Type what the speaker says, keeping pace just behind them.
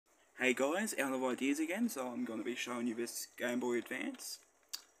Hey guys, out of ideas again, so I'm going to be showing you this Game Boy Advance.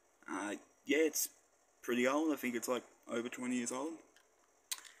 Yeah, it's pretty old. I think it's like over 20 years old,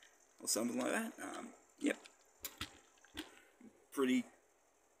 or something like that. Yep. Pretty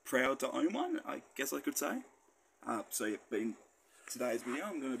proud to own one, I guess I could say. So yeah, in today's video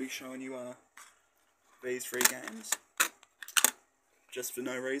I'm going to be showing you these three games, just for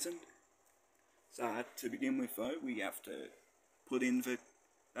no reason. So to begin with though, we have to put in the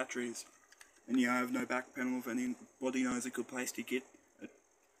batteries, and you have no back panel. If anybody knows a good place to get a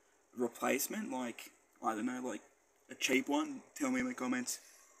replacement, like, I don't know, like a cheap one, tell me in the comments.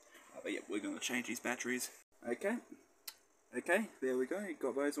 But yeah, we're going to change these batteries. Okay, there we go,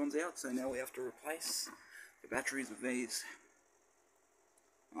 got those ones out, so now we have to replace the batteries with these.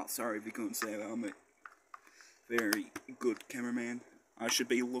 Oh, sorry if you couldn't see that, I'm a very good cameraman. I should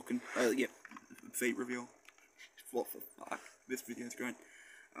be looking, yep, feet reveal. What the fuck, this video's great.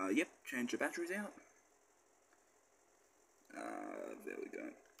 Yep, change the batteries out. There we go.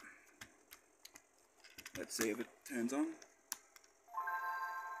 Let's see if it turns on.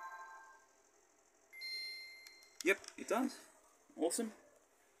 Yep, it does. Awesome.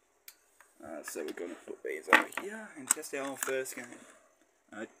 So we're going to put these over here and test our first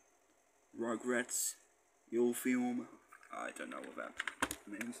game. Rugrats, You'll Film. I don't know what that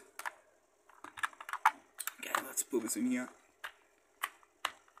means. Okay, let's put this in here.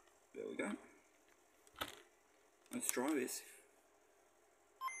 There we go. Let's try this.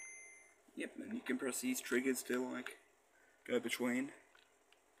 Yep, and you can press these triggers to like go between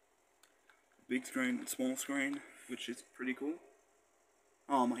big screen and small screen, which is pretty cool.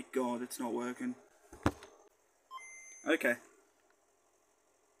 Oh my god, it's not working. Okay.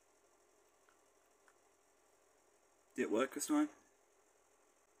 Did it work this time?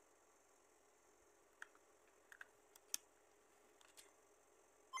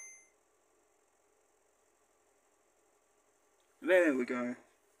 There we go.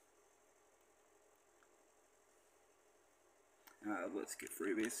 Let's get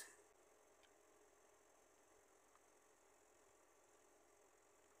through this.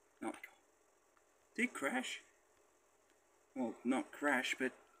 Oh my god. Did it crash? Well, not crash,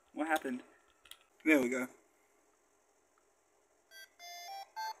 but what happened? There we go.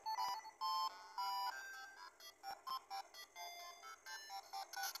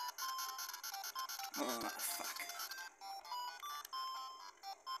 Oh, fuck.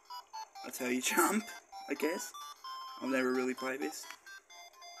 That's how you jump, I guess. I've never really played this.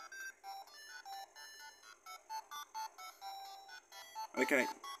 Okay,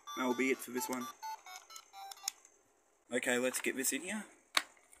 that will be it for this one. Okay, let's get this in here.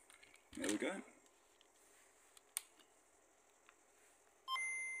 There we go.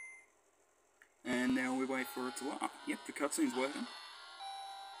 And now we wait for it to load. Yep, the cutscene's working.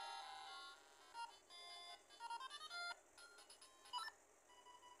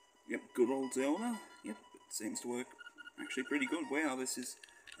 Yep, good old Zelda. Yep, it seems to work actually pretty good. Wow, this is...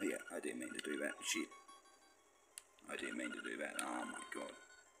 Oh yeah, I didn't mean to do that. Shit. I didn't mean to do that. Oh my god.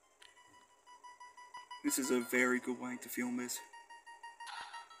 This is a very good way to film this.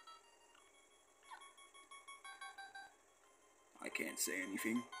 I can't see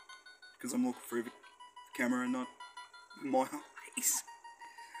anything, because I'm looking through the camera and not my eyes.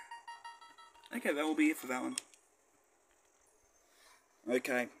 Okay, that will be it for that one.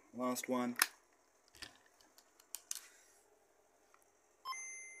 Okay, last one.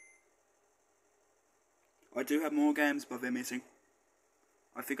 I do have more games, but they're missing.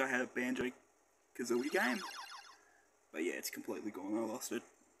 I think I had a Banjo-Kazooie game, but yeah, it's completely gone. I lost it.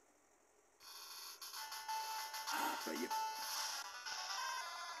 But yeah.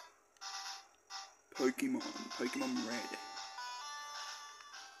 Pokemon Red.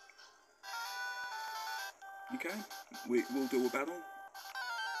 Okay, we'll do a battle.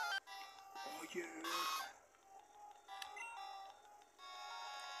 Oh yeah.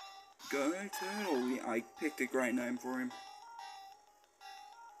 Go Turtle. Yeah, I picked a great name for him.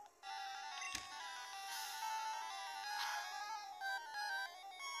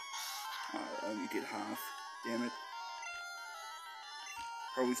 I only did half. Damn it.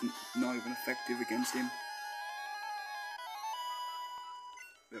 Probably not even effective against him.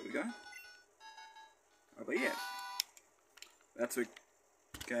 There we go. Oh, but yeah. That's a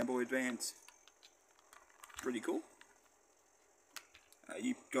Game Boy Advance. Pretty cool.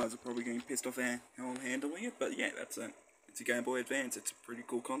 You guys are probably getting pissed off how I'm handling it, but yeah, it's a Game Boy Advance. It's a pretty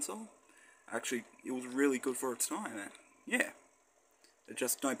cool console. Actually, it was really good for its time. Yeah,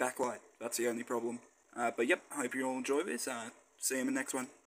 just no backlight. That's the only problem. But yep, I hope you all enjoy this. See you in the next one.